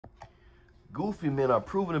Goofy men are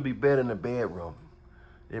proven to be better in the bedroom.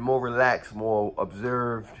 They're more relaxed, more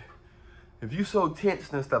observed. If you so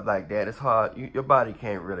tense and stuff like that, it's hard. Your body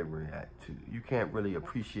can't really react to. You can't really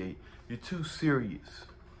appreciate. You're too serious.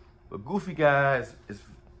 But goofy guys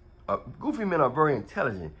goofy men are very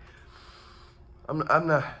intelligent. I'm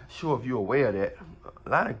not sure if you're aware of that. A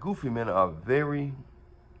lot of goofy men are very,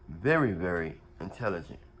 very, very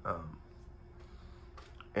intelligent.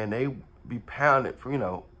 And they be pounded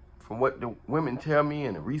from, from what the women tell me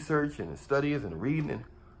and the research and the studies and the reading. And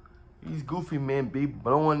these goofy men be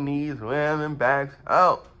blowing knees, ramming backs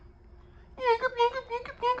out.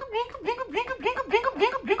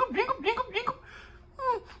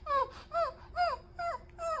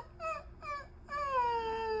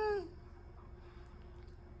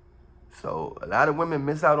 So a lot of women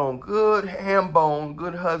miss out on good ham bone,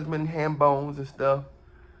 good husband ham bones and stuff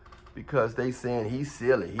because they saying he's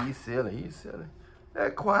silly, he's silly, he's silly.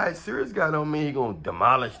 That quiet, serious guy don't mean he gonna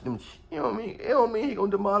demolish them. You know what I mean? It don't mean he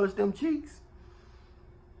gonna demolish them cheeks.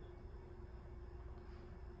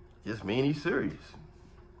 Just mean he's serious,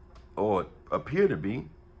 or appear to be.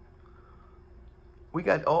 We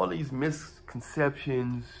got all these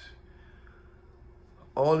misconceptions,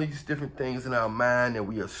 all these different things in our mind that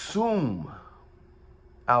we assume.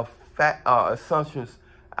 Our assumptions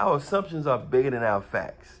are bigger than our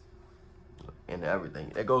facts and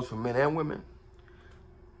everything. That goes for men and women.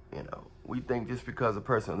 We think just because a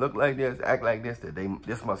person look like this, act like this, that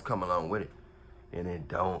this must come along with it. And it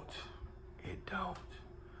don't. It don't.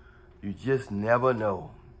 You just never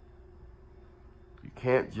know. You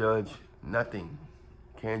can't judge nothing.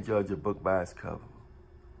 You can't judge a book by its cover.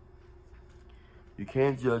 You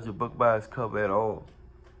can't judge a book by its cover at all.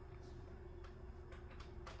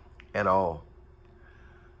 At all.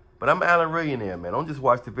 But I'm Alan Rillionaire, man. Don't just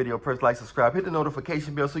watch the video. Press like, subscribe, hit the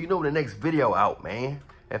notification bell so you know when the next video out, man.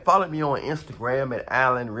 And follow me on Instagram at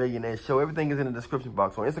Alan Rillionaire Show. Everything is in the description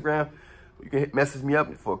box. On Instagram, you can message me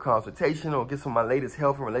up for a consultation or get some of my latest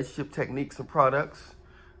health and relationship techniques and products.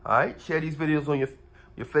 All right? Share these videos on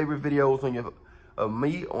your favorite videos of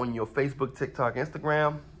me on your Facebook, TikTok,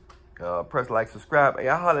 Instagram. Press like, subscribe. Hey,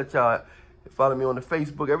 I'll holler at y'all. Follow me on the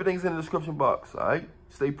Facebook. Everything's in the description box. All right?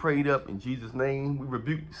 Stay prayed up in Jesus' name. We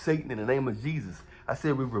rebuke Satan in the name of Jesus. I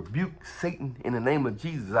said we rebuke Satan in the name of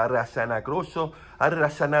Jesus.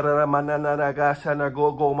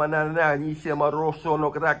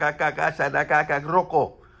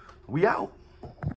 We out.